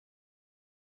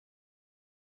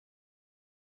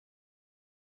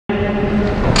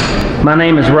My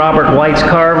name is Robert Whites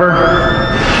Carver.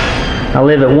 I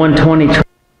live at 120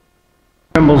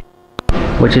 Trimble,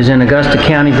 which is in Augusta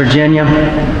County, Virginia.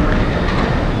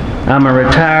 I'm a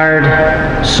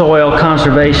retired soil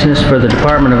conservationist for the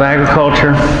Department of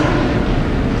Agriculture.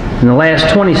 In the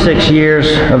last 26 years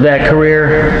of that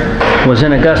career was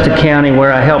in Augusta County,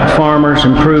 where I helped farmers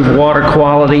improve water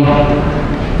quality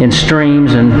in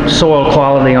streams and soil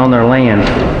quality on their land.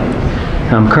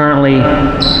 I'm currently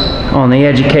on the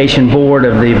education board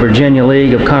of the Virginia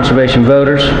League of Conservation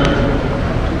Voters.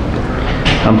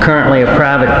 I'm currently a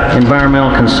private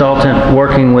environmental consultant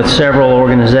working with several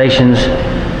organizations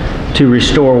to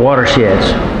restore watersheds.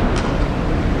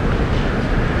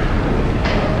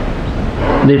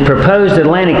 The proposed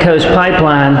Atlantic Coast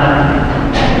Pipeline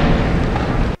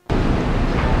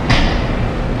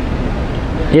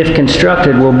if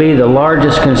constructed will be the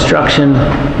largest construction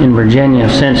in Virginia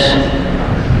since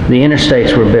the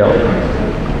interstates were built.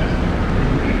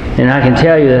 And I can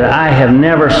tell you that I have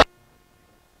never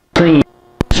seen a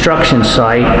construction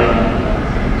site,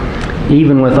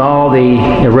 even with all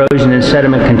the erosion and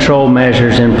sediment control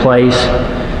measures in place,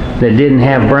 that didn't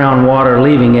have brown water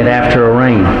leaving it after a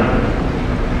rain.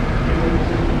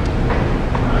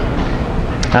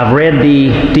 I've read the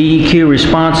DEQ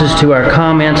responses to our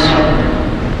comments,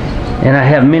 and I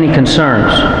have many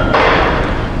concerns.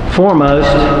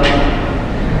 Foremost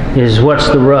is, what's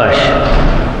the rush?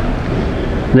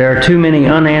 There are too many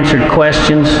unanswered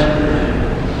questions,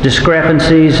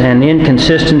 discrepancies and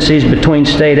inconsistencies between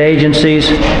state agencies,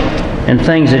 and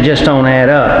things that just don't add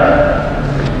up.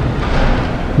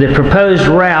 The proposed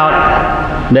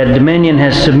route that Dominion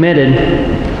has submitted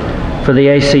for the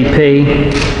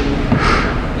ACP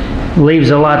leaves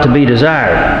a lot to be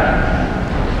desired.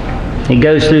 It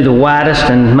goes through the widest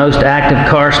and most active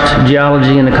karst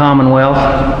geology in the Commonwealth,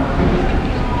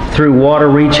 through water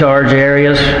recharge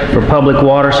areas for public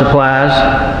water supplies,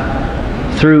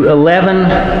 through 11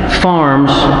 farms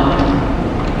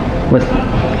with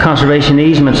conservation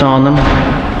easements on them.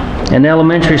 An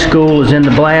elementary school is in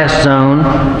the blast zone.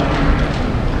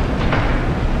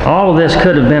 All of this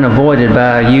could have been avoided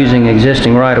by using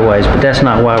existing right-of-ways, but that's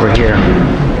not why we're here.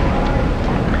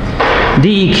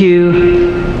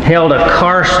 DEQ held a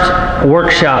karst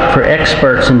workshop for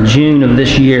experts in June of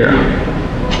this year.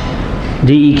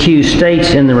 DEQ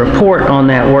states in the report on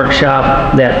that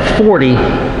workshop that 40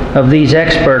 of these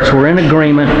experts were in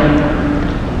agreement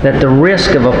that the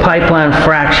risk of a pipeline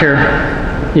fracture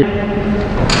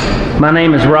is... My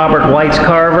name is Robert Whites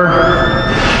Carver.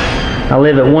 I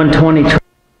live at 120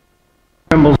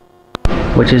 Trimble,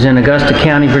 which is in Augusta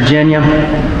County, Virginia.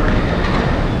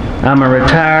 I'm a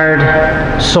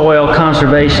retired soil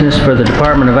conservationist for the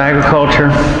Department of Agriculture.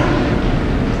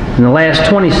 In the last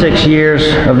 26 years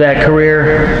of that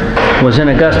career was in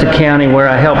Augusta County, where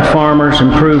I helped farmers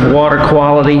improve water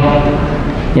quality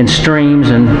in streams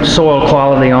and soil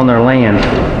quality on their land.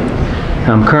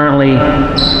 I'm currently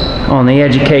on the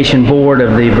education board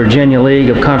of the Virginia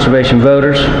League of Conservation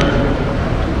Voters.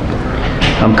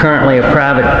 I'm currently a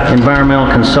private environmental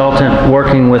consultant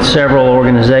working with several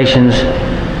organizations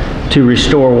to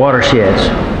restore watersheds.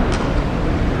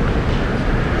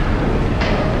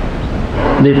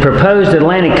 The proposed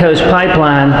Atlantic Coast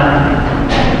Pipeline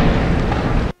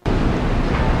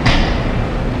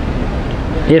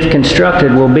if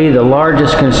constructed will be the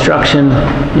largest construction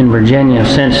in Virginia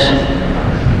since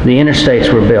the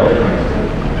interstates were built.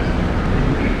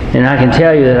 And I can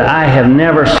tell you that I have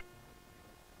never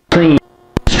seen a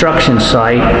construction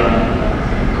site,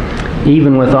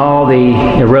 even with all the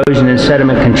erosion and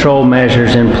sediment control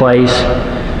measures in place,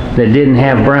 that didn't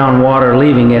have brown water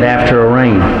leaving it after a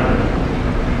rain.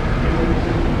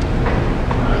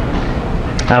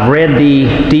 I've read the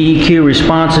DEQ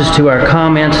responses to our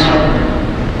comments,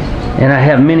 and I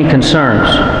have many concerns.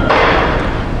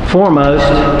 Foremost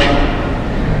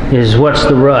is, what's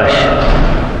the rush?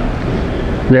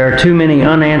 There are too many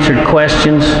unanswered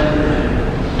questions,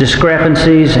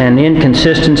 discrepancies and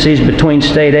inconsistencies between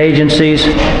state agencies,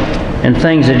 and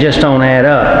things that just don't add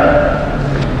up.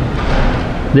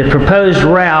 The proposed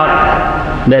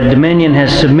route that Dominion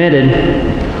has submitted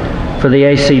for the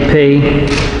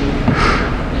ACP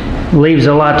leaves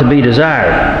a lot to be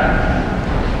desired.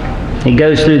 It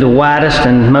goes through the widest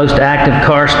and most active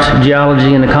karst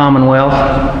geology in the Commonwealth,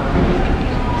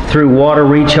 through water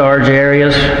recharge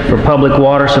areas for public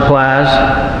water supplies,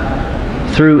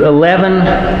 through 11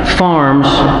 farms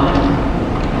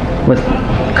with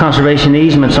conservation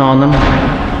easements on them.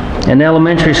 An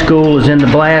elementary school is in the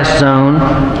blast zone.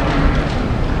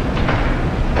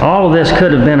 All of this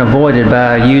could have been avoided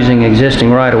by using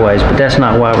existing right-of-ways, but that's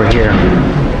not why we're here.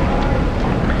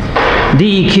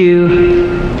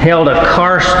 DEQ held a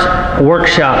karst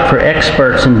workshop for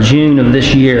experts in June of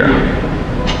this year.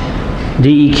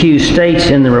 DEQ states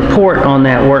in the report on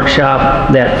that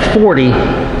workshop that 40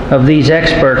 of these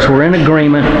experts were in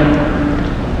agreement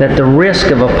that the risk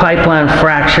of a pipeline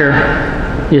fracture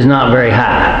is not very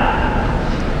high.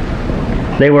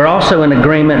 They were also in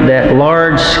agreement that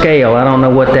large scale, I don't know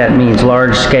what that means,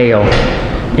 large scale,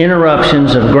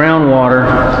 interruptions of groundwater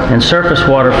and surface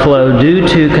water flow due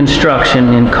to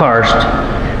construction in karst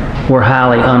were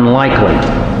highly unlikely.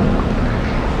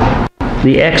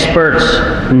 The experts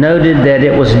noted that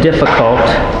it was difficult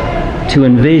to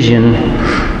envision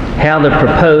how the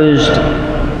proposed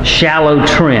shallow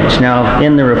trench, now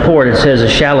in the report it says a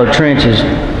shallow trench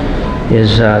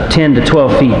is 10 to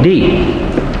 12 feet deep,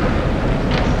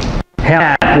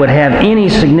 how it would have any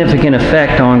significant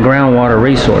effect on groundwater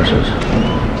resources.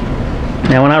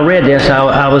 Now when I read this,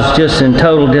 I was just in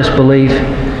total disbelief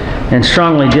and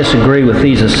strongly disagree with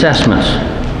these assessments.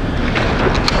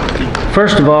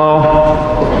 First of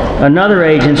all, another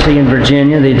agency in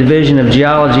Virginia, the Division of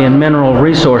Geology and Mineral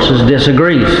Resources,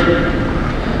 disagrees.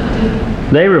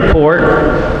 They report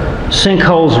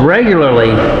sinkholes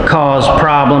regularly cause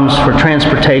problems for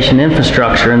transportation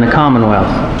infrastructure in the Commonwealth.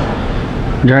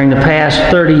 During the past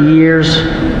 30 years,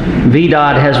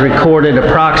 VDOT has recorded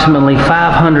approximately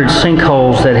 500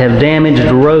 sinkholes that have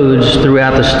damaged roads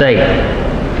throughout the state.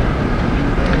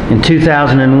 In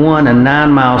 2001, a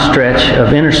 9-mile stretch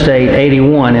of Interstate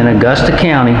 81 in Augusta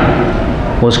County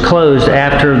was closed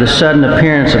after the sudden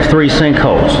appearance of 3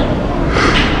 sinkholes.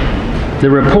 The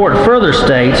report further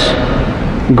states,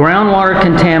 groundwater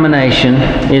contamination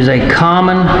is a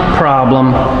common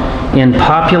problem in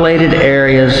populated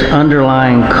areas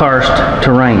underlying karst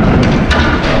terrain.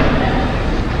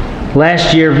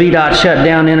 Last year, VDOT shut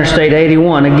down Interstate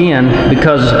 81 again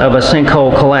because of a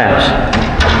sinkhole collapse.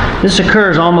 This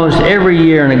occurs almost every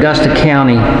year in Augusta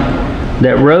County,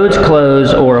 that roads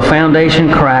close or a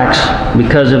foundation cracks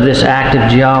because of this active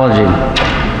geology.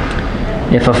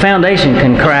 If a foundation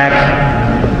can crack,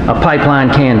 a pipeline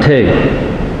can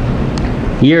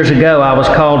too. Years ago, I was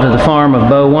called to the farm of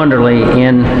Bo Wonderly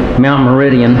in Mount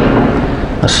Meridian.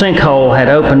 A sinkhole had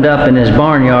opened up in his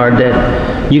barnyard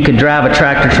that you could drive a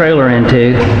tractor trailer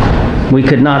into. We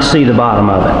could not see the bottom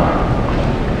of it.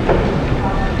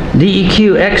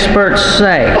 DEQ experts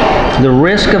say the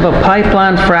risk of a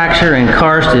pipeline fracture in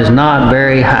karst is not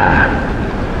very high.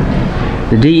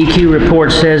 The DEQ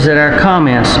report says that our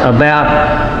comments about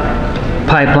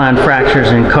pipeline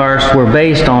fractures in karst were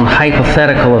based on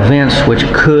hypothetical events which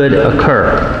could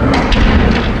occur.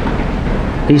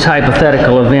 These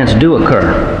hypothetical events do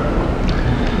occur.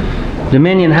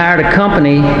 Dominion hired a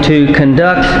company to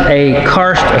conduct a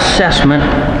karst assessment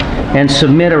and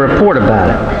submit a report about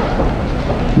it.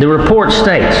 The report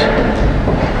states,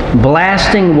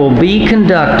 blasting will be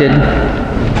conducted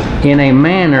in a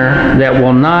manner that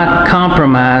will not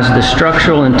compromise the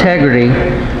structural integrity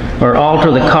or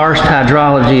alter the karst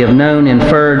hydrology of known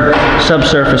inferred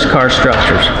subsurface karst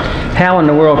structures. How in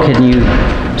the world can you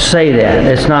say that?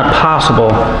 It's not possible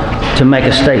to make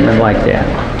a statement like that.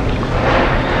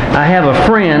 I have a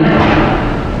friend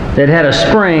that had a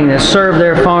spring that served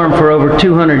their farm for over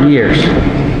 200 years.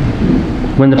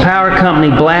 When the power company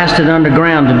blasted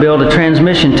underground to build a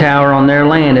transmission tower on their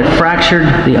land, it fractured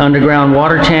the underground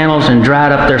water channels and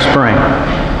dried up their spring.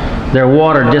 Their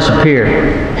water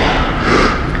disappeared.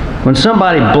 When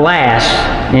somebody blasts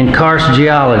in karst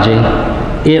geology,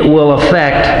 it will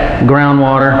affect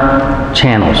groundwater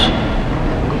channels.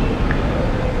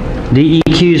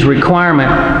 DEQ's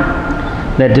requirement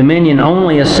that Dominion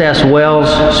only assess wells,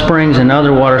 springs, and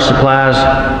other water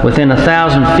supplies within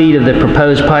 1,000 feet of the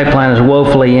proposed pipeline is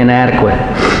woefully inadequate.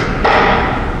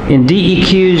 In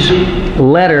DEQ's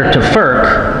letter to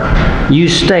FERC, you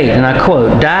state, and I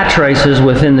quote, dye traces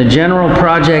within the general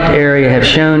project area have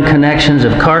shown connections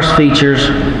of karst features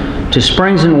to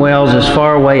springs and wells as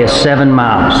far away as 7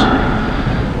 miles.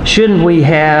 Shouldn't we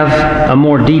have a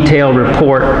more detailed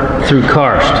report through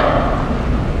karst?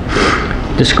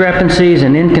 Discrepancies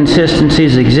and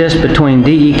inconsistencies exist between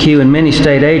DEQ and many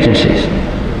state agencies.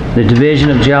 The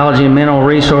Division of Geology and Mineral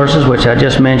Resources, which I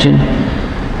just mentioned,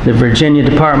 the Virginia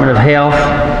Department of Health,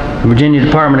 the Virginia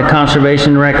Department of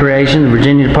Conservation and Recreation, the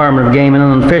Virginia Department of Game and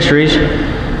Inland Fisheries,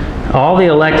 all the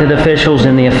elected officials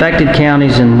in the affected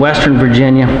counties in Western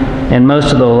Virginia and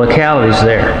most of the localities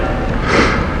there.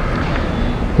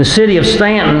 The City of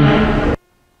Stanton,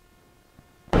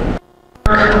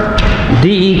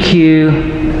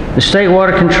 DEQ, the State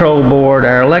Water Control Board,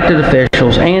 our elected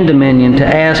officials, and Dominion to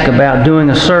ask about doing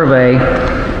a survey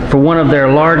for one of their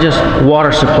largest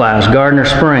water supplies, Gardner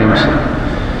Springs.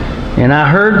 And I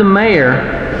heard the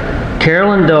mayor,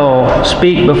 Carolyn Dole,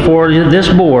 speak before this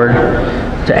board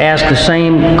to ask the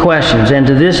same questions, and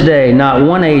to this day, not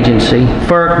one agency,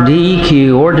 FERC,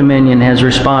 DEQ, or Dominion has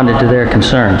responded to their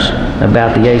concerns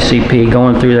about the ACP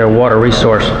going through their water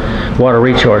recharge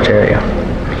area.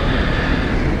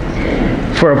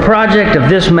 For a project of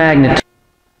this magnitude,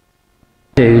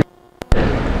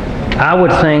 I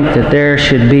would think that there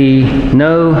should be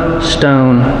no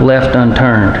stone left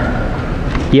unturned,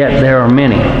 yet there are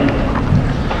many.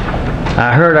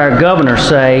 I heard our governor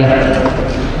say,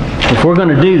 if we're going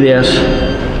to do this,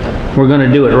 we're going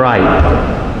to do it right.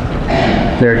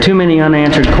 There are too many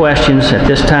unanswered questions at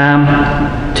this time,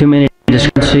 too many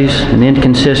discrepancies and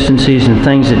inconsistencies and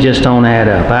things that just don't add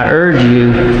up. I urge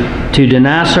you to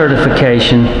deny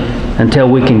certification until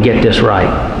we can get this right.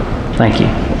 Thank you.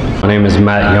 My name is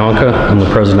Matt Yonka. I'm the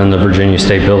president of the Virginia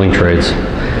State Building Trades.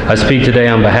 I speak today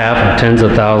on behalf of tens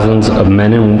of thousands of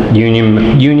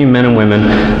union men and women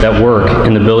that work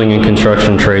in the building and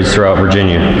construction trades throughout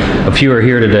Virginia. A few are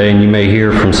here today, and you may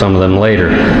hear from some of them later.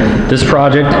 This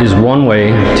project is one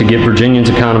way to get Virginians'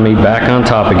 economy back on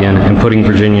top again and putting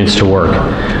Virginians to work.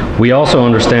 We also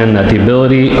understand that the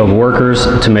ability of workers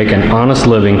to make an honest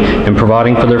living and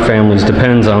providing for their families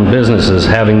depends on businesses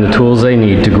having the tools they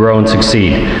need to grow and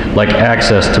succeed, like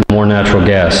access to more natural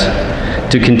gas.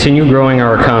 To continue growing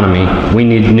our economy, we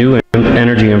need new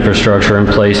energy infrastructure in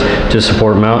place to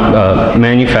support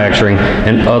manufacturing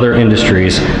and other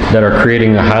industries that are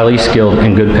creating the highly skilled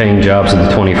and good-paying jobs of the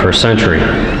 21st century.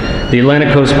 The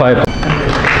Atlantic Coast Pipeline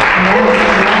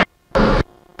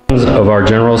of our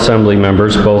General Assembly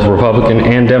members, both Republican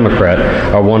and Democrat,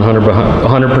 are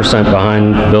 100%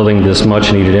 behind building this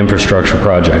much-needed infrastructure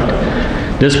project.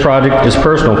 This project is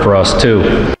personal for us,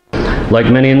 too. Like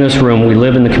many in this room, we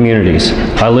live in the communities.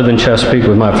 I live in Chesapeake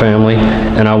with my family,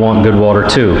 and I want good water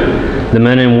too. The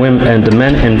men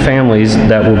and families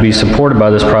that will be supported by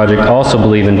this project also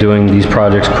believe in doing these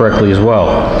projects correctly as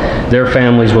well. Their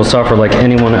families will suffer like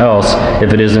anyone else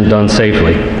if it isn't done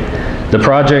safely.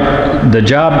 The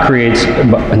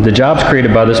jobs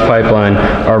created by this pipeline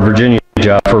are Virginia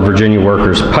jobs for Virginia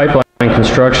workers. Pipeline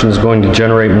construction is going to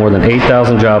generate more than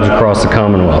 8,000 jobs across the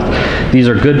Commonwealth. These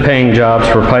are good-paying jobs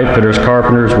for pipe fitters,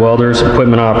 carpenters, welders,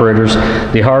 equipment operators,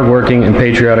 the hardworking and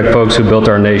patriotic folks who built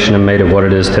our nation and made it what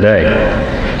it is today.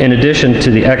 In addition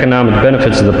to the economic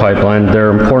benefits of the pipeline, there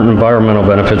are important environmental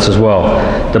benefits as well.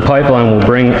 The pipeline will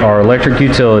bring our electric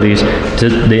utilities to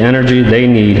the energy they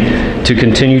need to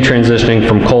continue transitioning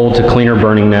from coal to cleaner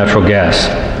burning natural gas.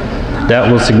 That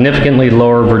will significantly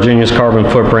lower Virginia's carbon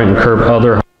footprint and curb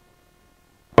other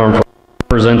harmful.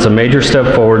 Presents a major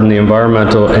step forward in the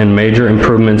environmental and major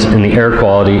improvements in the air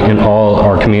quality in all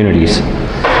our communities.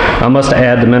 I must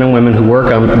add the men and women who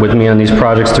work with me on these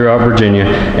projects throughout Virginia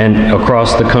and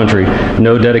across the country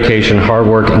know dedication, hard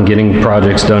work, and getting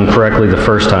projects done correctly the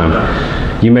first time.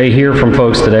 You may hear from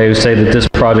folks today who say that this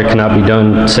project cannot be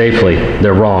done safely.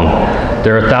 They're wrong.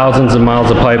 There are thousands of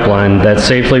miles of pipeline that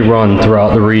safely run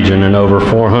throughout the region and over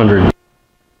 400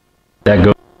 that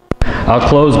go. I'll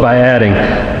close by adding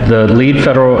the lead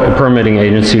federal permitting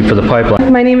agency for the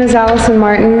pipeline. My name is Allison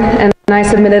Martin, and I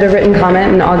submitted a written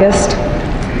comment in August.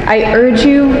 I urge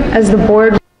you, as the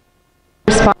board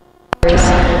responders,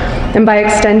 and by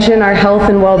extension our health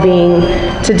and well-being,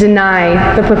 to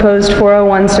deny the proposed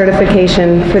 401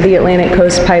 certification for the Atlantic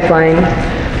Coast Pipeline.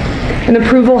 An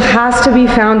approval has to be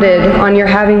founded on your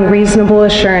having reasonable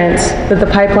assurance that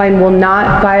the pipeline will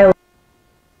not violate,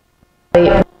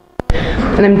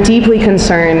 and I'm deeply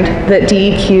concerned that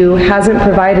DEQ hasn't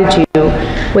provided you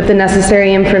with the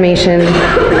necessary information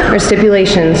or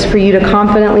stipulations for you to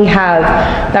confidently have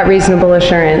that reasonable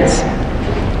assurance.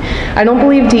 I don't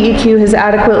believe DEQ has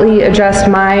adequately addressed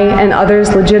my and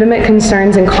others' legitimate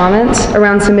concerns and comments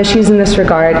around some issues in this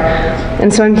regard,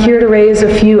 and so I'm here to raise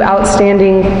a few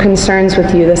outstanding concerns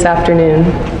with you this afternoon.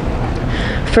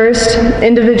 First,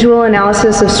 individual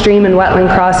analysis of stream and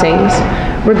wetland crossings.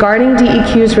 Regarding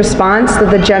DEQ's response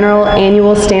that the general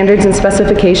annual standards and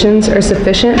specifications are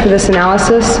sufficient for this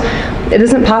analysis, it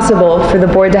isn't possible for the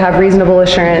board to have reasonable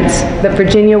assurance that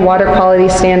Virginia water quality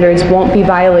standards won't be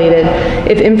violated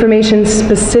if information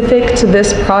specific to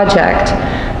this project,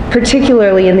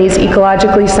 particularly in these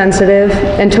ecologically sensitive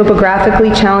and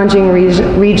topographically challenging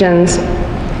regions,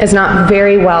 is not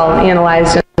very well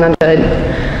analyzed and understood.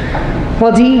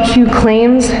 While DEQ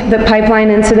claims that pipeline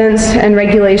incidents and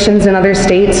regulations in other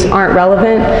states aren't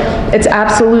relevant, it's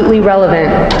absolutely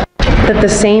relevant that the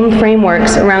same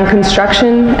frameworks around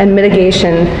construction and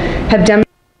mitigation have demonstrated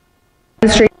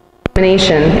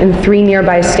discrimination in 3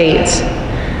 nearby states.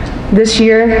 This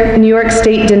year, New York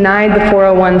State denied the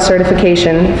 401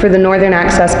 certification for the Northern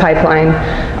Access Pipeline,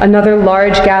 another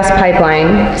large gas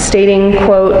pipeline, stating,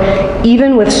 quote,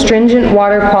 "Even with stringent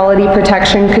water quality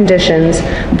protection conditions,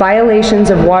 violations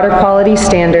of water quality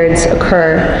standards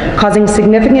occur, causing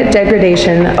significant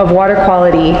degradation of water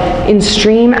quality in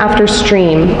stream after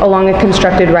stream along a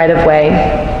constructed right-of-way.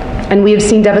 And we have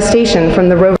seen devastation from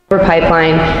the Rover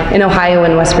pipeline in Ohio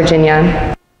and West Virginia."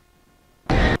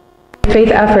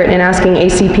 Faith effort in asking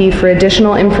ACP for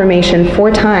additional information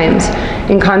 4 times,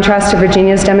 in contrast to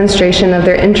Virginia's demonstration of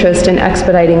their interest in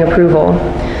expediting approval.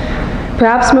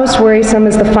 Perhaps most worrisome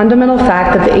is the fundamental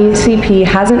fact that the ACP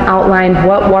hasn't outlined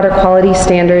what water quality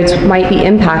standards might be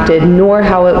impacted, nor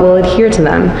how it will adhere to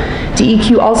them.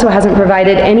 DEQ also hasn't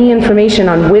provided any information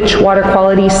on which water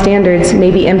quality standards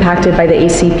may be impacted by the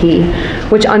ACP,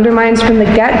 which undermines from the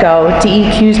get-go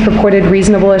DEQ's purported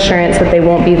reasonable assurance that they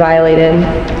won't be violated.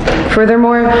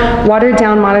 Furthermore,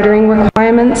 watered-down monitoring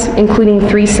requirements, including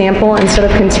 3-sample instead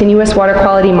of continuous water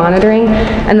quality monitoring,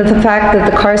 and the fact that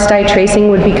the karst tracing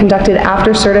would be conducted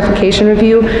after certification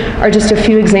review are just a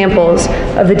few examples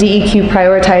of the DEQ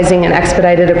prioritizing an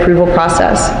expedited approval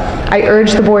process. I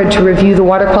urge the board to review the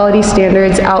water quality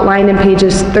standards outlined in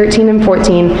pages 13 and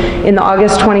 14 in the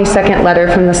August 22nd letter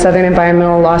from the Southern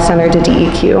Environmental Law Center to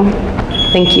DEQ.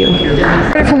 Thank you.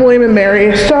 From William and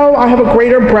Mary. So I have a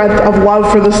greater breadth of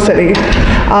love for the city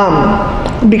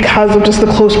because of just the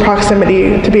close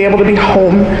proximity to be able to be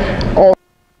home all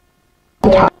the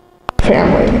time with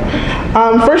family.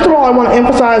 First of all, I want to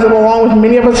emphasize that along with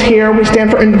many of us here, we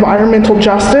stand for environmental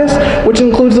justice, which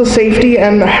includes the safety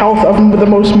and the health of the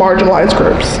most marginalized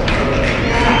groups.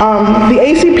 The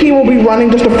ACP will be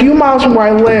running just a few miles from where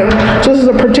I live, so this is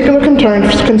a particular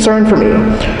concern for me.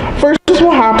 First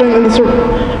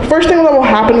thing that will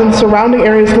happen in the surrounding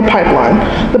areas of the pipeline.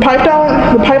 The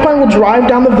pipeline will drive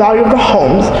down the value of the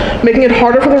homes, making it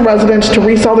harder for the residents to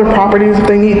resell their properties if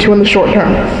they need to in the short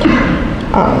term.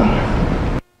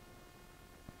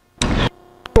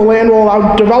 The land will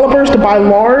allow developers to buy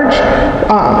large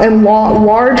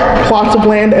plots of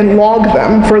land and log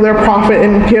them for their profit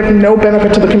and give no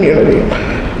benefit to the community.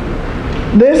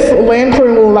 This land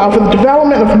clearing will allow for the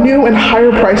development of new and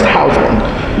higher priced housing.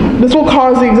 This will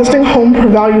cause the existing home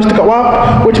values to go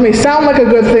up, which may sound like a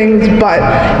good thing, but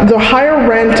the higher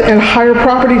rent and higher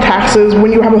property taxes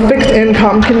when you have a fixed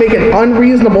income can make it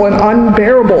unreasonable and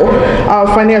unbearable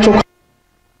financial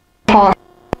cost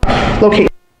location.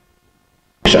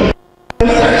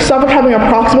 Suffolk having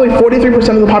approximately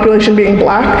 43% of the population being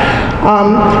black,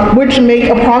 which make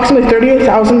approximately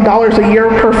 $38,000 a year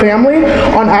per family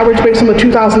on average based on the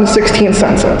 2016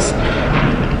 census,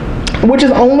 which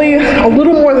is only a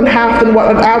little more than half than what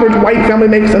an average white family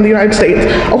makes in the United States,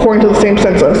 according to the same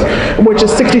census, which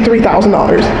is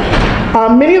 $63,000.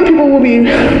 Many of the people who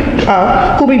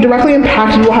will be directly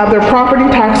impacted will have their property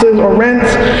taxes or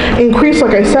rents increase,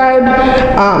 like I said,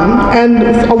 and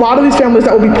a lot of these families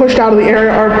that will be pushed out of the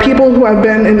area are people who have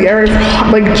been in the area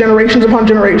for like generations upon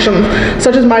generations,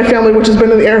 such as my family, which has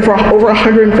been in the area for over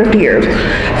 150 years.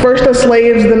 First as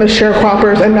slaves, then as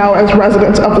sharecroppers, and now as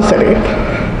residents of the city.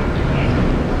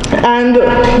 And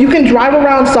you can drive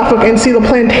around Suffolk and see the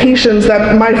plantations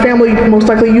that my family most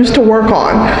likely used to work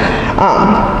on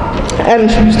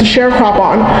and used to sharecrop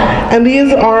on. And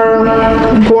these are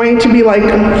going to be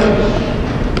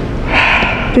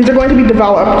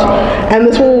developed, and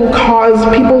this will cause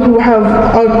people who have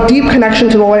a deep connection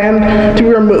to the land to be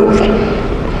removed.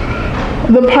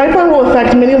 The pipeline will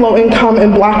affect many low-income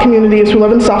and black communities who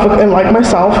live in Suffolk and like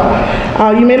myself.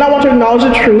 You may not want to acknowledge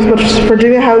the truth, but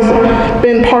Virginia has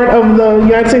been part of the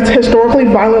United States' historically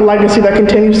violent legacy that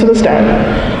continues to this day.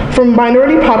 From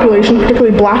minority populations,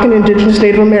 particularly black and indigenous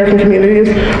Native American communities,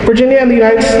 Virginia and the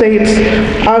United States,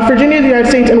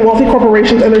 and wealthy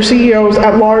corporations and their CEOs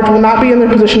at large will not be in their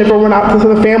position if it were not for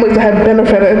the families that had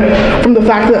benefited from the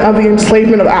fact of the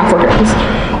enslavement of Africans.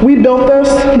 We built this.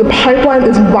 The pipeline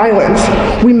is violence.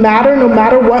 We matter no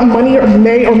matter what money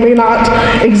may or may not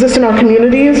exist in our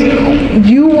communities.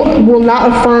 You will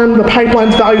not affirm the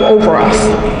pipeline's value over us.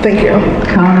 Thank you.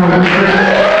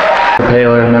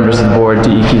 Taylor, members of the board,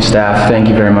 DEQ staff, thank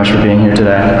you very much for being here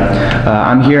today.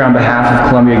 I'm here on behalf of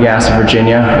Columbia Gas of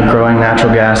Virginia, a growing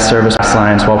natural gas service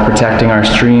lines while protecting our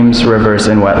streams, rivers,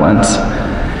 and wetlands.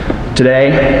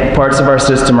 Today, parts of our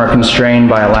system are constrained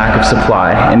by a lack of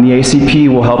supply, and the ACP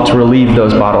will help to relieve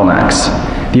those bottlenecks.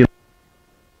 The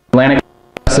Atlantic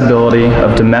accessibility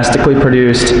of domestically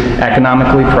produced,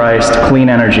 economically priced, clean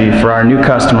energy for our new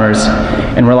customers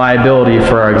and reliability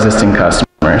for our existing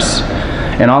customers,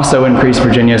 and also increase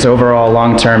Virginia's overall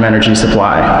long-term energy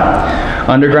supply.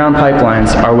 Underground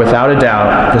pipelines are without a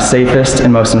doubt the safest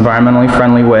and most environmentally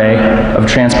friendly way of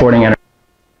transporting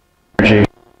energy.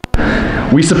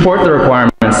 We support the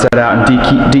requirements set out in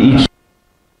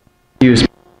DEQ's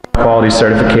quality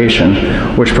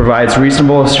certification, which provides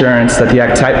reasonable assurance that the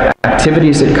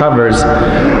activities it covers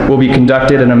will be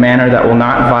conducted in a manner that will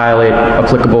not violate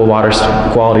applicable water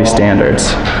quality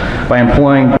standards. By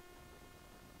employing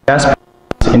best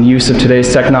practices in use of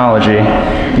today's technology,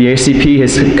 the ACP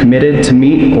is committed to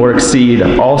meet or exceed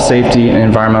all safety and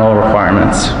environmental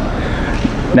requirements.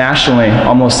 Nationally,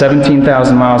 almost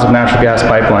 17,000 miles of natural gas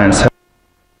pipelines have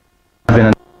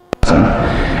been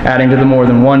adding to the more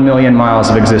than 1 million miles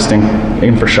of existing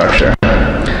infrastructure.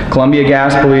 Columbia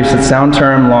Gas believes that sound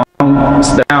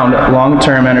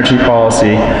long-term energy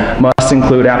policy must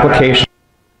include applications,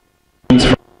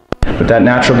 but that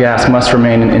natural gas must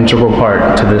remain an integral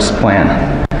part to this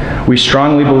plan. We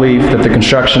strongly believe that the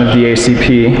construction of the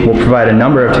ACP will provide a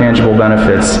number of tangible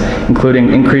benefits,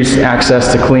 including increased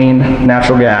access to clean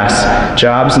natural gas,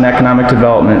 jobs and economic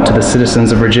development to the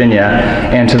citizens of Virginia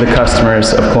and to the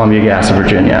customers of Columbia Gas of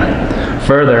Virginia.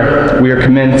 Further, we are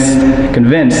convinced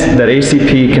that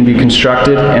ACP can be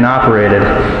constructed and operated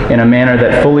in a manner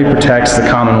that fully protects the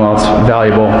Commonwealth's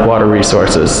valuable water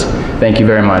resources. Thank you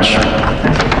very much.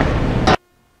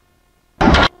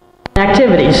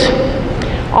 Activities.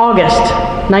 August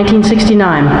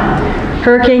 1969.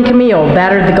 Hurricane Camille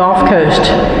battered the Gulf Coast.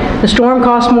 The storm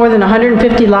cost more than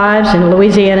 150 lives in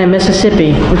Louisiana and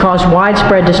Mississippi and caused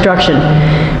widespread destruction.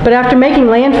 But after making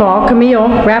landfall, Camille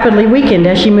rapidly weakened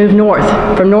as she moved north.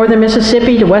 From northern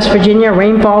Mississippi to West Virginia,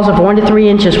 rainfalls of 1 to 3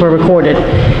 inches were recorded.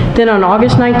 Then on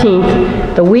August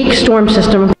 19th, the weak storm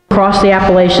system crossed the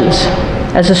Appalachians.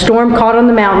 As the storm caught on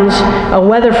the mountains, a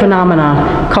weather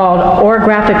phenomenon called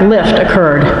orographic lift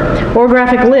occurred.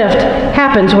 Orographic lift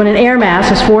happens when an air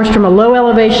mass is forced from a low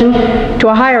elevation to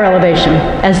a higher elevation.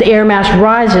 As the air mass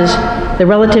rises, the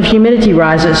relative humidity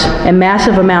rises, and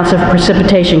massive amounts of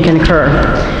precipitation can occur.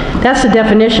 That's the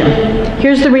definition.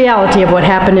 Here's the reality of what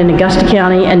happened in Augusta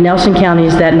County and Nelson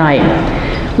counties that night.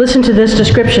 Listen to this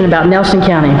description about Nelson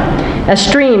County. As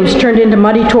streams turned into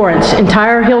muddy torrents,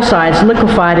 entire hillsides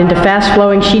liquefied into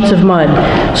fast-flowing sheets of mud.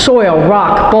 Soil,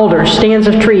 rock, boulders, stands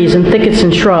of trees, and thickets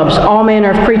and shrubs, all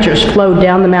manner of creatures flowed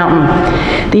down the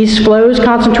mountain. These flows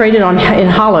concentrated in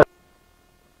hollows.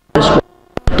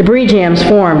 Debris jams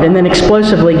formed and then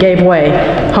explosively gave way.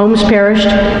 Homes perished,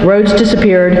 roads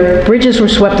disappeared, bridges were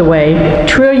swept away,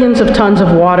 trillions of tons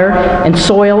of water and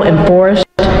soil and forest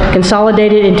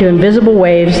consolidated into invisible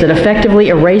waves that effectively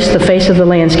erased the face of the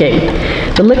landscape.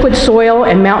 The liquid soil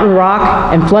and mountain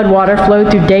rock and floodwater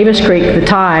flowed through Davis Creek, the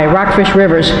Tye, Rockfish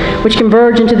rivers, which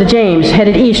converge into the James,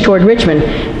 headed east toward Richmond,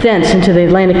 thence into the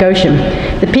Atlantic Ocean.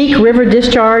 The peak river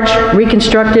discharge,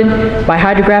 reconstructed by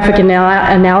hydrographic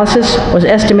analysis, was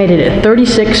estimated at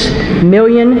 36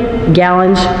 million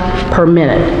gallons per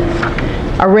minute.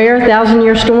 A rare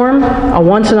 1,000-year storm, a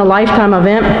once-in-a-lifetime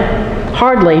event?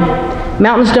 Hardly.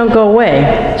 Mountains don't go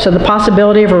away, so the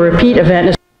possibility of a repeat event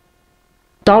is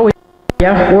always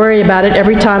worry about it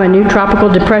every time a new tropical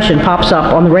depression pops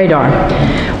up on the radar.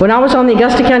 When I was on the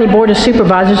Augusta County Board of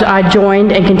Supervisors, I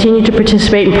joined and continued to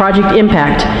participate in Project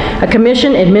Impact, a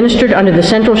commission administered under the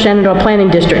Central Shenandoah Planning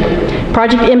District.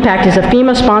 Project Impact is a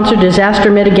FEMA-sponsored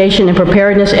disaster mitigation and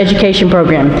preparedness education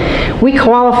program. We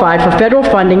qualified for federal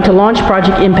funding to launch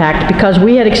Project Impact because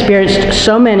we had experienced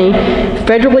so many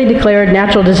federally declared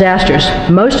natural disasters,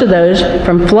 most of those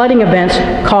from flooding events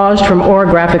caused from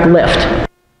orographic lift.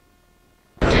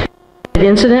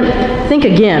 Incident, think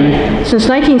again. Since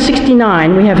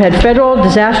 1969, we have had federal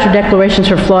disaster declarations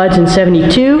for floods in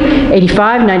 72,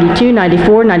 85, 92,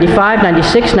 94, 95,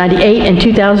 96, 98, and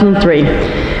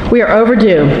 2003. We are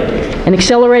overdue. And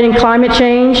accelerating climate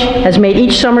change has made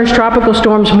each summer's tropical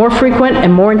storms more frequent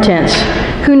and more intense.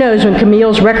 Who knows when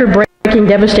Camille's record-breaking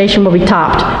devastation will be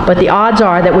topped, but the odds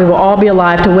are that we will all be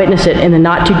alive to witness it in the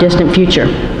not-too-distant future.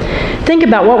 Think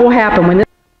about what will happen when this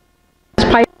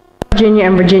pipe Virginia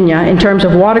and Virginia in terms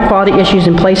of water quality issues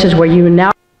in places where you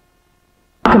now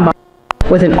combine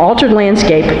with an altered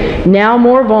landscape, now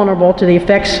more vulnerable to the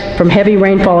effects from heavy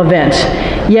rainfall events.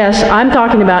 Yes, I'm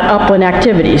talking about upland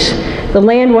activities. The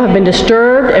land will have been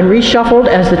disturbed and reshuffled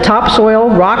as the topsoil,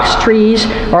 rocks, trees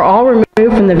are all removed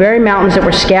from the very mountains that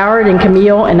were scoured in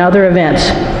Camille and other events.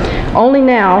 Only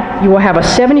now you will have a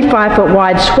 75-foot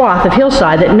wide swath of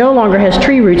hillside that no longer has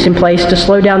tree roots in place to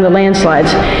slow down the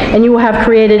landslides, and you will have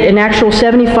created an actual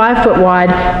 75-foot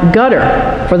wide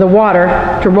gutter for the water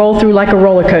to roll through like a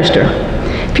roller coaster.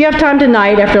 If you have time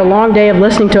tonight, after a long day of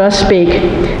listening to us speak,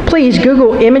 please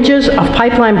Google images of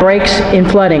pipeline breaks in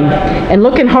flooding and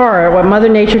look in horror at what Mother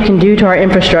Nature can do to our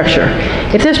infrastructure.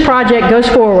 If this project goes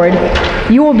forward,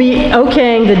 you will be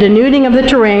okaying the denuding of the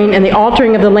terrain and the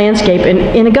altering of the landscape.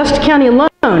 In Augusta County alone,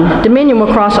 Dominion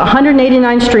will cross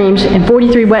 189 streams and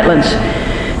 43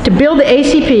 wetlands. To build the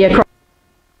ACP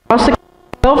across the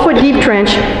 12-foot deep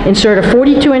trench, insert a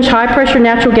 42-inch high-pressure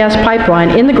natural gas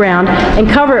pipeline in the ground, and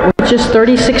cover it with just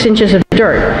 36 inches of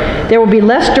dirt. There will be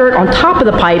less dirt on top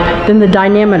of the pipe than the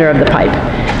diameter of the pipe.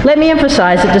 Let me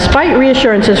emphasize that despite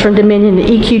reassurances from Dominion and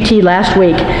EQT last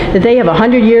week that they have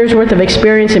 100 years worth of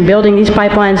experience in building these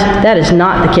pipelines, that is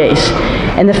not the case.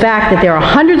 And the fact that there are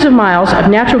hundreds of miles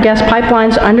of natural gas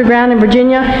pipelines underground in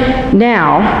Virginia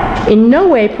now in no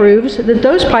way proves that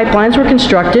those pipelines were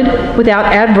constructed without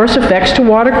adverse effects to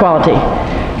water quality.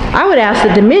 I would ask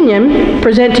that Dominion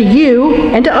present to you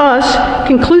and to us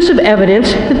conclusive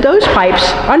evidence that those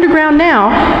pipes underground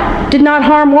now did not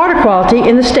harm water quality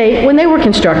in the state when they were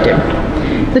constructed.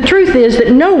 The truth is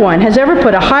that no one has ever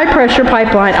put a high-pressure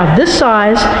pipeline of this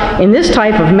size in this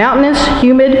type of mountainous,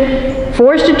 humid,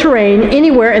 forested terrain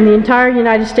anywhere in the entire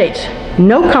United States.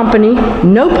 No company,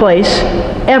 no place,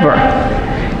 ever.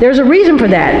 There's a reason for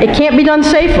that. It can't be done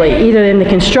safely, either in the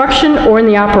construction or in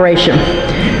the operation.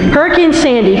 Hurricane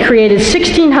Sandy created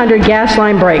 1,600 gas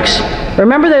line breaks.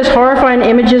 Remember those horrifying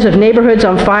images of neighborhoods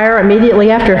on fire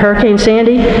immediately after Hurricane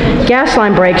Sandy? Gas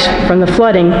line breaks from the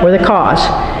flooding were the cause.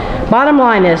 Bottom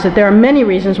line is that there are many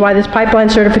reasons why this pipeline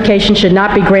certification should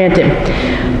not be granted.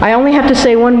 I only have to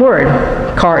say one word: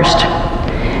 karst.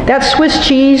 That Swiss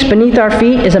cheese beneath our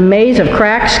feet is a maze of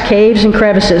cracks, caves, and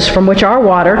crevices from which our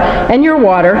water and your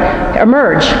water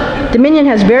emerge. Dominion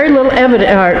has very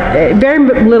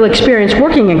little experience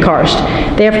working in karst.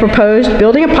 They have proposed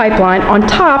building a pipeline on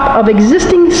top of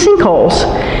existing sinkholes,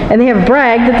 and they have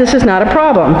bragged that this is not a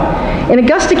problem. In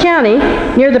Augusta County,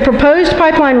 near the proposed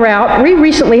pipeline route, we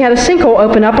recently had a sinkhole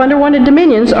open up under one of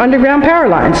Dominion's underground power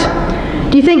lines.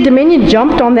 Do you think Dominion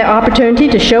jumped on the opportunity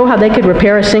to show how they could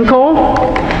repair a sinkhole?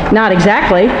 Not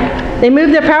exactly. They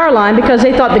moved their power line because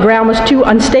they thought the ground was too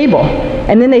unstable.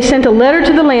 And then they sent a letter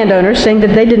to the landowners saying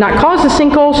that they did not cause the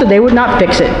sinkhole, so they would not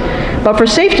fix it. But for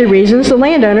safety reasons, the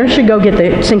landowner should go get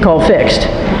the sinkhole fixed.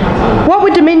 What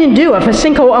would Dominion do if a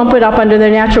sinkhole opened up under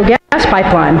their natural gas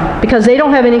pipeline? Because they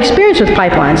don't have any experience with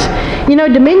pipelines. You know,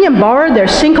 Dominion borrowed their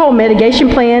sinkhole mitigation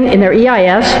plan in their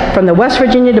EIS from the West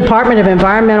Virginia Department of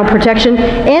Environmental Protection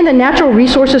and the Natural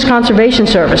Resources Conservation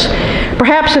Service.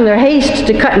 Perhaps in their haste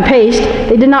to cut and paste,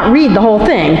 they did not read the whole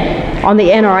thing on the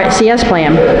NRCS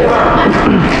plan.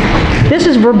 This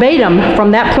is verbatim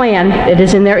from that plan. It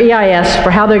is in their EIS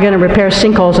for how they're going to repair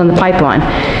sinkholes on the pipeline.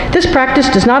 This practice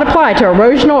does not apply to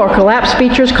erosional or collapse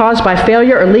features caused by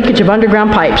failure or leakage of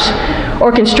underground pipes,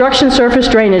 or construction surface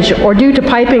drainage, or due to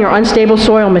piping or unstable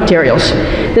soil materials.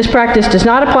 This practice does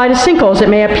not apply to sinkholes that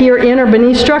may appear in or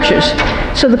beneath structures.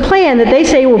 So the plan that they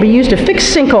say will be used to fix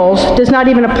sinkholes does not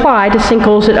even apply to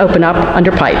sinkholes that open up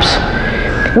under pipes.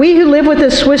 We who live with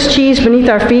this Swiss cheese beneath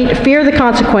our feet fear the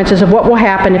consequences of what will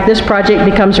happen if this project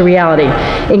becomes a reality.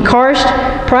 In karst,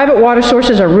 private water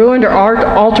sources are ruined or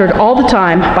altered all the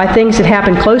time by things that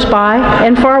happen close by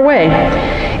and far away.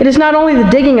 It is not only the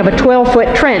digging of a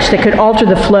 12-foot trench that could alter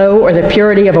the flow or the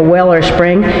purity of a well or a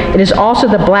spring, it is also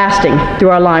the blasting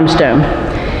through our limestone.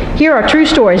 Here are true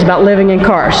stories about living in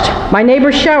karst. My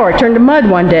neighbor's shower turned to mud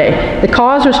one day. The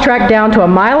cause was tracked down to a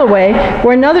mile away,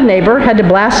 where another neighbor had to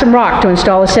blast some rock to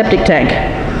install a septic tank.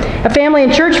 A family in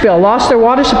Churchville lost their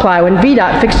water supply when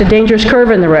VDOT fixed a dangerous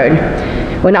curve in the road.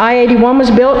 When I-81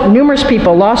 was built, numerous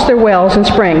people lost their wells and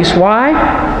springs.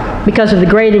 Why? Because of the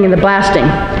grading and the blasting.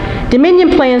 Dominion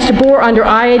plans to bore under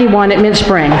I-81 at Mint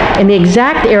Spring, in the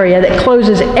exact area that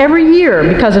closes every year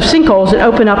because of sinkholes that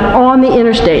open up on the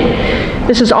interstate.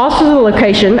 This is also the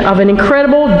location of an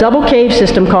incredible double cave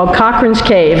system called Cochrane's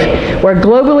Cave, where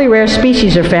globally rare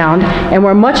species are found and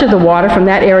where much of the water from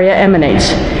that area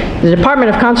emanates. The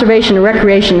Department of Conservation and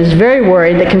Recreation is very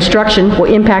worried that construction will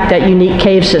impact that unique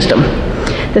cave system.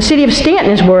 The city of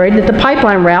Stanton is worried that the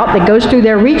pipeline route that goes through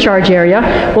their recharge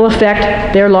area will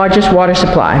affect their largest water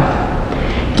supply.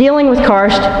 Dealing with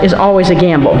karst is always a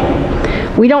gamble.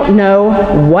 We don't know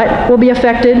what will be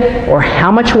affected or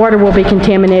how much water will be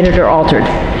contaminated or altered.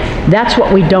 That's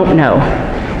what we don't know.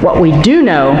 What we do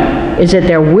know is that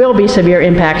there will be severe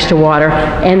impacts to water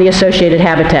and the associated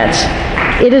habitats.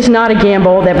 It is not a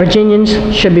gamble that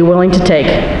Virginians should be willing to take.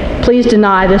 Please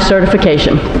deny this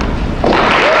certification.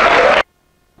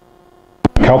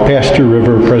 Cowpasture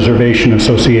River Preservation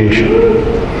Association.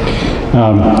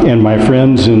 and my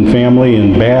friends and family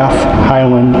in Bath,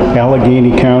 Highland,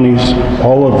 Allegheny counties,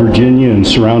 all of Virginia and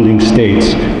surrounding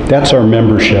states. That's our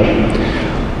membership.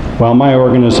 While my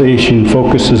organization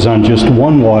focuses on just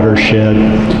one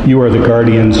watershed, you are the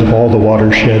guardians of all the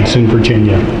watersheds in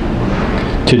Virginia.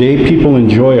 Today, people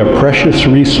enjoy a precious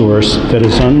resource that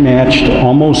is unmatched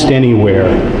almost anywhere.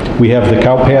 We have the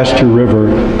Cowpasture River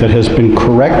that has been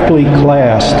correctly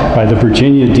classed by the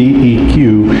Virginia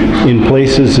DEQ in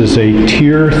places as a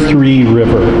Tier 3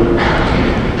 river.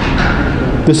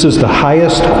 This is the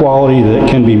highest quality that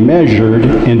can be measured,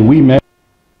 and we measure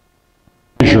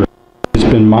has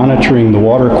been monitoring the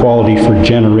water quality for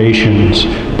generations.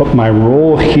 But my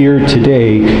role here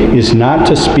today is not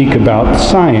to speak about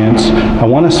science. I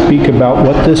want to speak about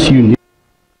what this unique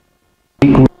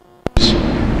is.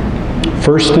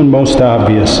 First and most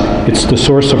obvious, it's the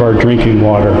source of our drinking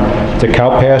water. The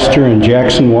Cowpasture and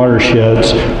Jackson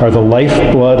watersheds are the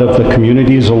lifeblood of the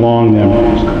communities along them.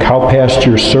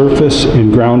 Cowpasture surface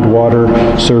and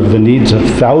groundwater serve the needs of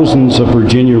thousands of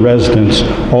Virginia residents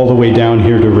all the way down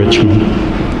here to Richmond.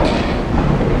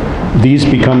 These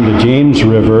become the James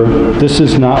River. This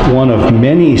is not one of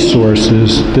many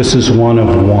sources, this is one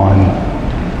of one.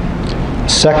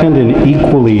 Second and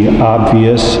equally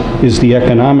obvious is the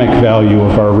economic value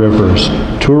of our rivers.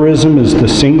 Tourism is the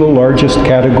single largest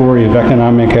category of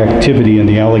economic activity in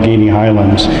the Allegheny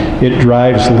Highlands. It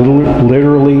drives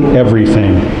literally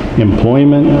everything: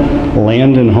 employment,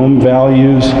 land and home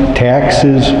values,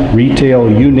 taxes,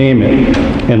 retail, you name it.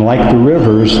 And like the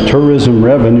rivers, tourism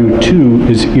revenue too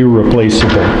is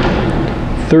irreplaceable.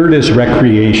 Third is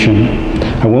recreation.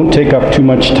 I won't take up too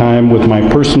much time with my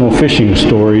personal fishing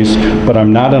stories, but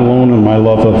I'm not alone in my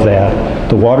love of that.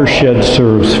 The watershed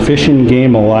serves fish and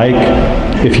game alike.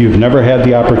 If you've never had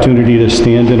the opportunity to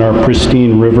stand in our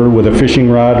pristine river with a fishing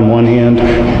rod in one hand,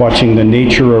 watching the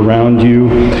nature around you,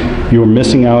 you're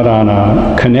missing out on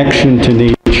a connection to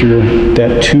nature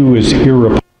that too is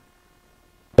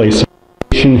irreplaceable.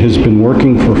 Has been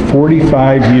working for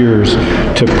 45 years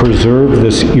to preserve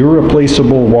this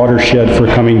irreplaceable watershed for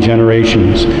coming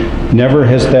generations. Never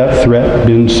has that threat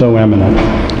been so imminent.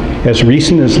 As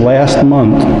recent as last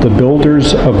month, the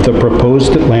builders of the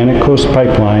proposed Atlantic Coast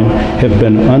Pipeline have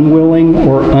been unwilling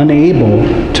or unable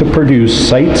to produce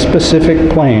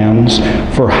site-specific plans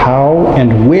for how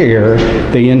and where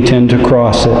they intend to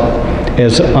cross it.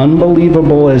 As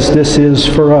unbelievable as this is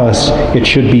for us, it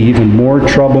should be even more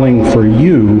troubling for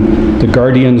you, the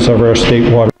guardians of our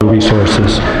state water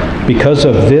resources. Because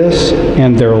of this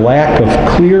and their lack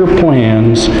of clear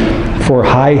plans for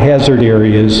high hazard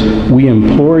areas, we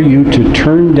implore you to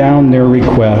turn down their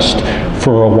request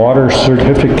for a water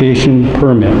certification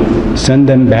permit. Send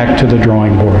them back to the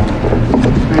drawing board.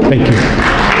 Thank you.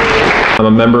 I'm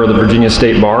a member of the Virginia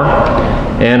State Bar,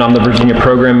 and I'm the Virginia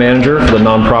Program Manager for the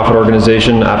nonprofit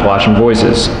organization Appalachian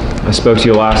Voices. I spoke to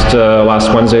you last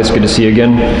Wednesday. It's good to see you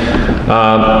again.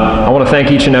 I want to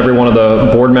thank each and every one of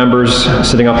the board members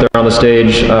sitting up there on the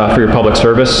stage for your public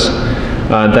service,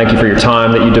 and thank you for your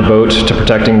time that you devote to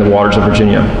protecting the waters of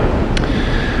Virginia.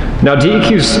 Now,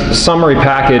 DEQ's summary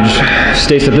package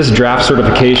states that this draft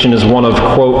certification is one of,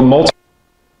 quote, multiple,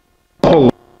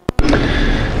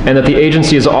 and that the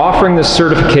agency is offering this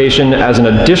certification as an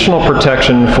additional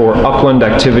protection for upland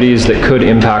activities that could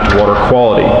impact water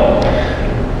quality.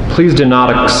 Please do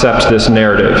not accept this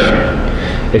narrative.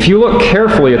 If you look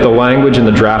carefully at the language in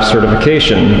the draft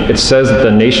certification, it says that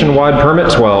the nationwide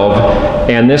Permit 12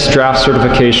 and this draft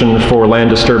certification for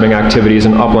land disturbing activities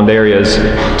in upland areas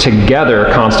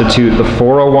together constitute the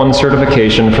 401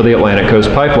 certification for the Atlantic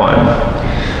Coast Pipeline.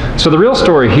 So the real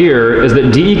story here is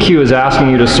that DEQ is asking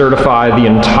you to certify the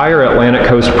entire Atlantic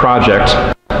Coast project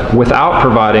without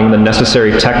providing the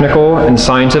necessary technical and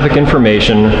scientific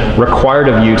information required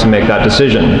of you to make that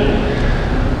decision.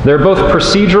 There are both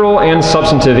procedural and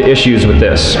substantive issues with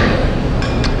this.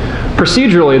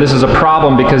 Procedurally, this is a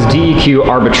problem because DEQ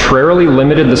arbitrarily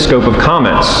limited the scope of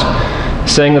comments,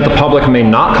 saying that the public may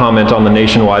not comment on the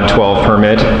nationwide 12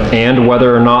 permit and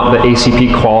whether or not the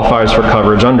ACP qualifies for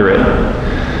coverage under it.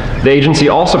 The agency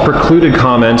also precluded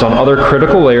comment on other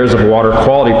critical layers of water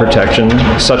quality protection,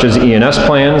 such as E&S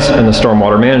plans and the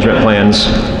stormwater management plans,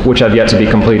 which have yet to be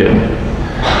completed.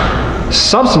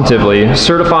 Substantively,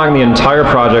 certifying the entire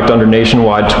project under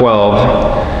nationwide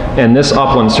 12 and this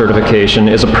upland certification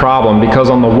is a problem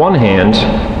because on the one hand,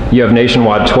 you have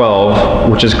nationwide 12,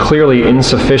 which is clearly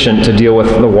insufficient to deal with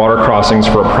the water crossings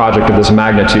for a project of this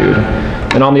magnitude.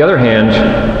 And on the other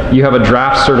hand, you have a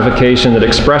draft certification that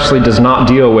expressly does not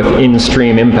deal with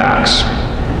in-stream impacts.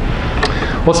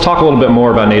 Let's talk a little bit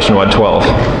more about nationwide 12.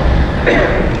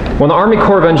 When the Army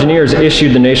Corps of Engineers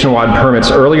issued the nationwide permits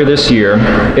earlier this year,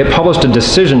 it published a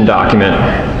decision document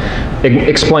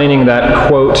explaining that,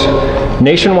 quote,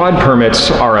 nationwide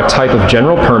permits are a type of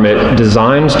general permit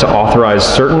designed to authorize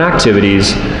certain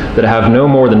activities that have no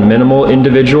more than minimal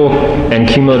individual and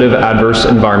cumulative adverse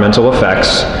environmental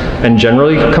effects and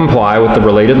generally comply with the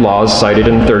related laws cited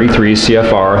in 33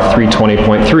 CFR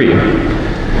 320.3.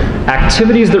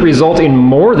 Activities that result in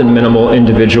more than minimal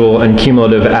individual and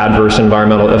cumulative adverse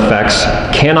environmental effects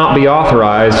cannot be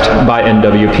authorized by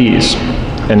NWPs,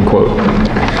 end quote.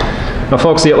 Now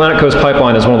folks, the Atlantic Coast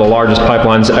Pipeline is one of the largest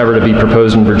pipelines ever to be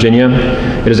proposed in Virginia.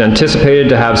 It is anticipated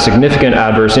to have significant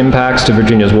adverse impacts to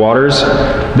Virginia's waters.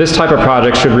 This type of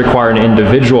project should require an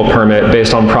individual permit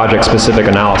based on project-specific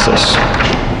analysis.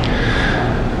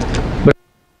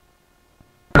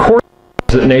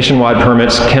 That nationwide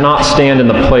permits cannot stand in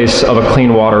the place of a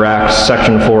Clean Water Act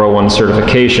Section 401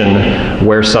 certification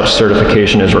where such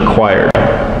certification is required.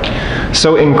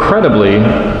 So incredibly,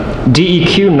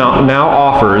 DEQ now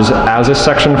offers, as a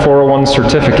Section 401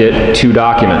 certificate, 2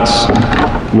 documents.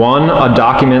 One, a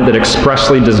document that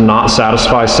expressly does not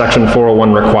satisfy Section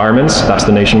 401 requirements, that's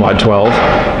the Nationwide 12,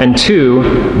 and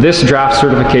 2, this draft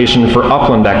certification for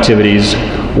upland activities,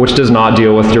 which does not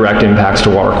deal with direct impacts to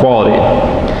water quality.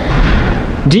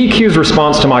 DEQ's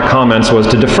response to my comments was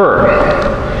to defer.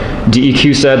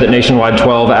 DEQ said that Nationwide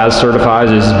 12 as certified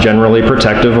is generally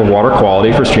protective of water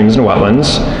quality for streams and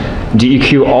wetlands.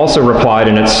 DEQ also replied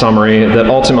in its summary that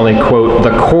ultimately, quote,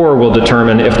 the Corps will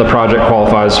determine if the project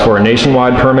qualifies for a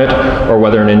nationwide permit or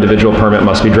whether an individual permit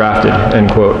must be drafted, end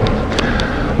quote.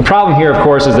 The problem here, of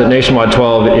course, is that Nationwide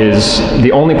 12 is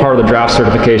the only part of the draft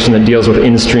certification that deals with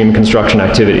in-stream construction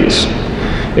activities.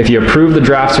 If you approve the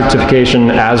draft certification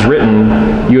as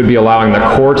written, you would be allowing the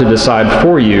Corps to decide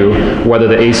for you whether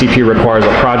the ACP requires a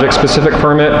project-specific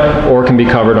permit or can be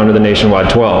covered under the Nationwide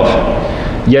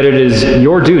 12. Yet it is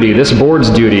your duty, this board's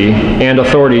duty, and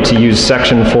authority to use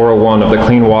Section 401 of the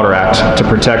Clean Water Act to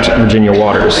protect Virginia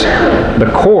waters.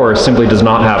 The Corps simply does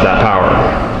not have that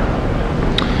power.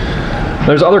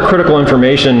 There's other critical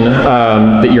information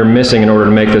that you're missing in order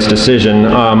to make this decision.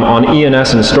 On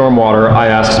ENS and stormwater, I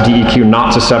asked DEQ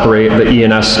not to separate the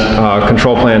ENS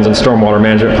control plans and stormwater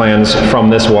management plans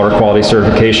from this water quality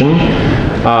certification,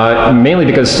 mainly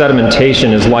because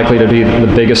sedimentation is likely to be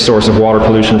the biggest source of water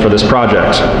pollution for this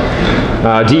project.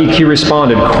 DEQ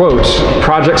responded, quote,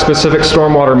 project-specific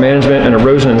stormwater management and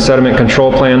erosion and sediment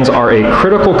control plans are a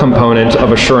critical component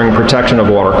of assuring protection of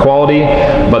water quality,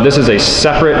 but this is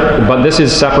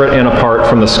separate and apart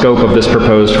from the scope of this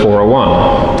proposed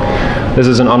 401. This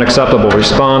is an unacceptable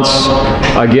response,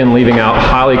 again leaving out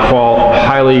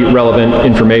highly relevant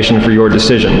information for your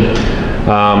decision.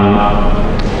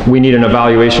 We need an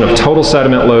evaluation of total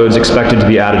sediment loads expected to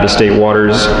be added to state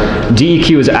waters.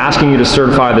 DEQ is asking you to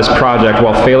certify this project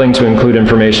while failing to include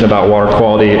information about water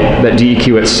quality that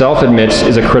DEQ itself admits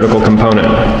is a critical component.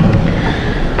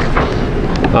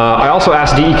 I also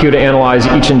asked DEQ to analyze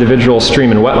each individual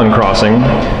stream and wetland crossing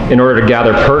in order to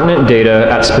gather pertinent data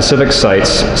at specific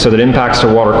sites so that impacts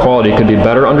to water quality could be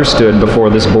better understood before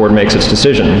this board makes its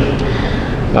decision.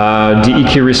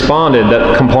 DEQ responded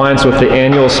that compliance with the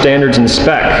annual standards and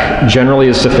spec generally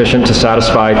is sufficient to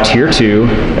satisfy Tier 2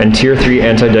 and Tier 3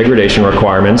 anti-degradation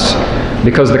requirements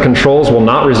because the controls will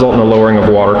not result in a lowering of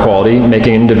water quality,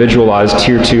 making individualized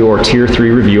Tier 2 or Tier 3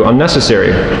 review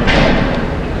unnecessary.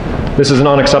 This is an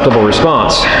unacceptable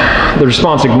response. The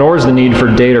response ignores the need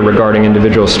for data regarding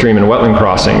individual stream and wetland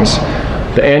crossings.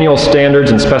 The annual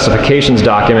standards and specifications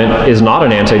document is not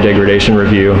an anti-degradation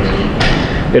review.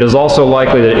 It is also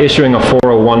likely that issuing a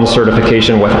 401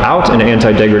 certification without an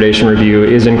anti-degradation review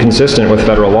is inconsistent with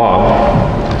federal law.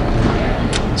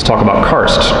 Let's talk about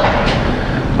karst.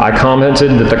 I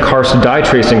commented that the karst dye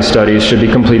tracing studies should be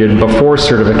completed before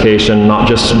certification, not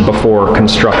just before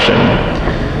construction.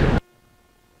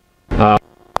 A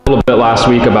little bit last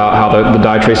week about how the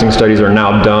dye tracing studies are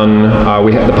now done.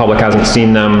 The public hasn't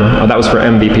seen them. That was for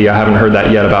MVP. I haven't heard that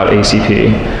yet about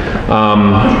ACP.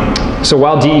 So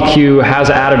while DEQ has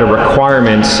added a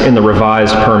requirement in the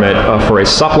revised permit for a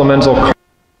supplemental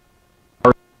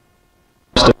karst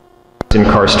in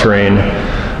karst terrain,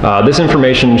 this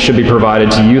information should be provided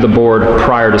to you, the board,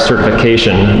 prior to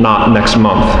certification, not next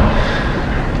month.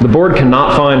 The board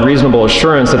cannot find reasonable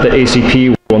assurance that the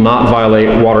ACP will not violate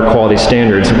water quality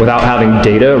standards without having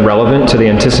data relevant to the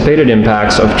anticipated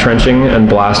impacts of trenching and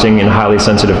blasting in highly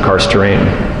sensitive karst terrain.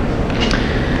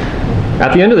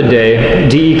 At the end of the day,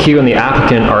 DEQ and the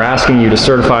applicant are asking you to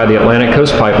certify the Atlantic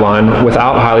Coast Pipeline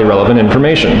without highly relevant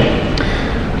information.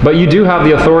 But you do have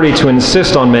the authority to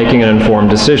insist on making an informed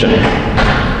decision.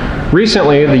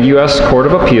 Recently, the U.S. Court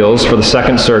of Appeals for the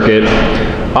Second Circuit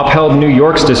upheld New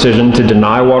York's decision to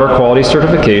deny water quality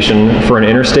certification for an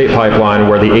interstate pipeline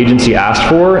where the agency asked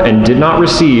for and did not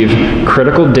receive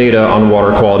critical data on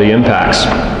water quality impacts.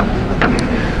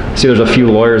 See, there's a few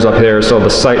lawyers up there, so the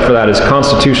site for that is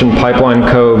Constitution Pipeline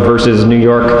Co. versus New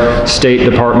York State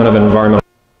Department of Environmental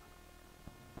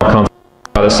Conservation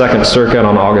by the Second Circuit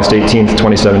on August 18th,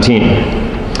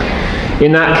 2017.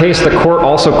 In that case, the court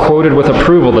also quoted with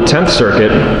approval the 10th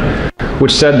Circuit,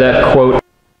 which said that, quote,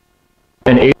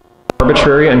 an agency is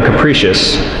arbitrary and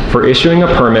capricious for issuing a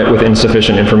permit with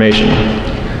insufficient information,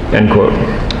 end quote.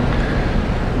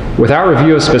 Without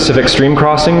review of specific stream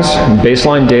crossings,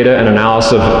 baseline data and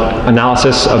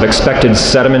analysis of expected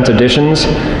sediment additions,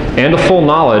 and a full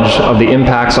knowledge of the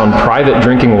impacts on private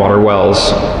drinking water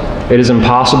wells, it is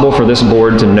impossible for this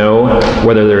board to know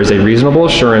whether there is a reasonable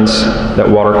assurance that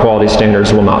water quality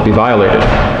standards will not be violated.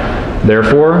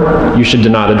 Therefore, you should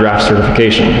deny the draft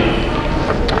certification.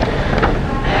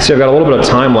 See, I've got a little bit of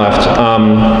time left.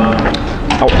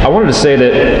 I wanted to say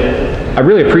that I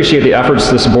really appreciate the efforts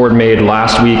this board made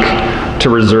last week to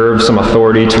reserve some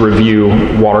authority to review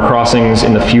water crossings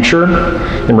in the future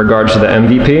in regards to the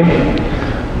MVP.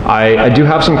 I do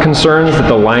have some concerns that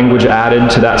the language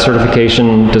added to that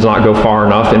certification does not go far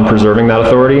enough in preserving that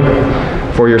authority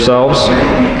for yourselves.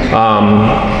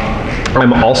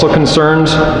 I'm also concerned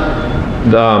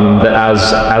that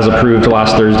as approved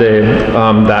last Thursday,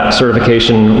 that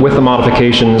certification with the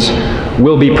modifications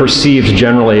will be perceived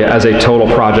generally as a total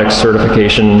project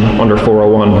certification under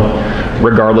 401,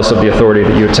 regardless of the authority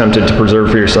that you attempted to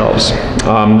preserve for yourselves.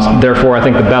 Therefore, I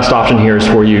think the best option here is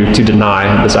for you to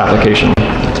deny this application.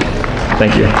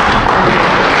 Thank you.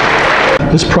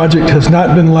 This project has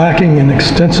not been lacking in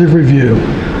extensive review.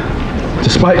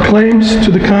 Despite claims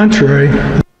to the contrary,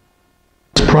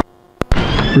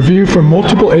 review from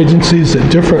multiple agencies at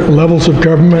different levels of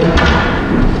government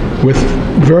with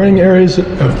varying areas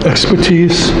of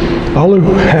expertise, all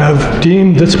who have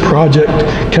deemed this project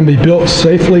can be built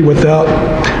safely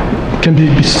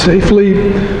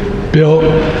built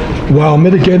while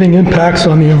mitigating impacts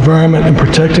on the environment and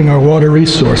protecting our water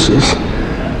resources.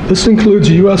 This includes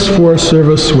U.S. Forest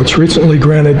Service, which recently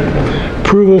granted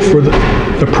approval for the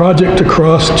project to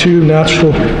cross 2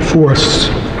 national forests.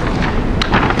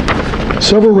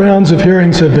 Several rounds of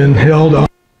hearings have been held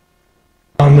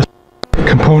on the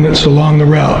components along the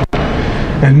route,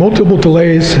 and multiple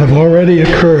delays have already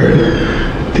occurred.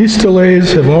 These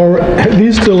delays have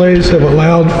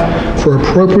allowed for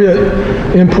appropriate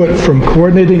input from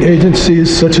coordinating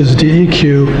agencies such as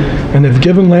DEQ and have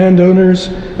given landowners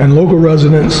and local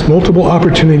residents multiple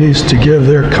opportunities to give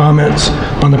their comments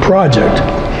on the project.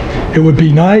 It would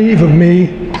be naive of me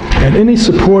and any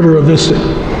supporter of this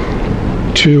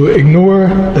to ignore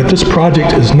that this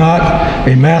project is not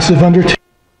a massive undertaking,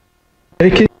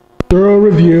 taking thorough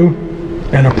review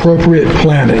and appropriate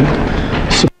planning.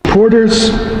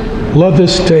 Supporters love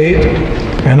this state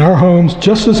and our homes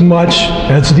just as much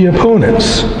as the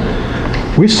opponents.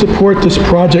 We support this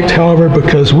project, however,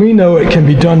 because we know it can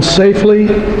be done safely.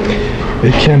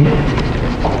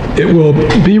 It will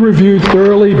be reviewed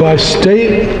thoroughly by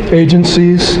state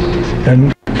agencies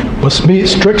and must meet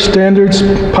strict standards.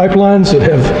 Pipelines that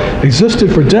have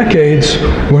existed for decades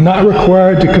were not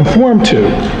required to conform to.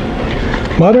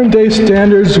 Modern day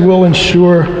standards will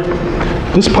ensure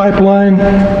this pipeline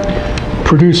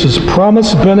produces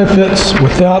promised benefits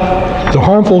without the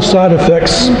harmful side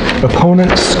effects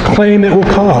opponents claim it will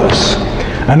cause.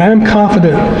 And I am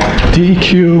confident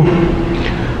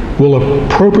DEQ will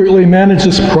appropriately manage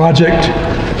this project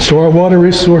so our water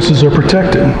resources are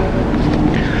protected.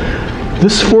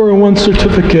 This 401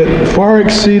 certificate far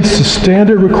exceeds the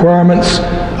standard requirements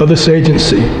of this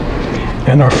agency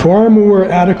and are far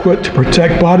more adequate to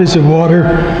protect bodies of water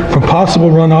from possible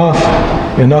runoff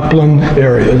in upland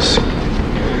areas.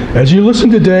 As you listen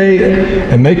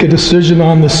today and make a decision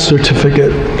on this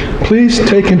certificate, please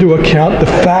take into account the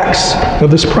facts of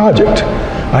this project.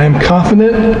 I am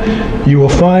confident you will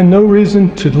find no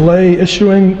reason to delay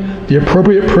issuing the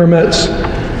appropriate permits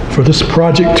for this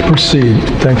project to proceed.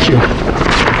 Thank you.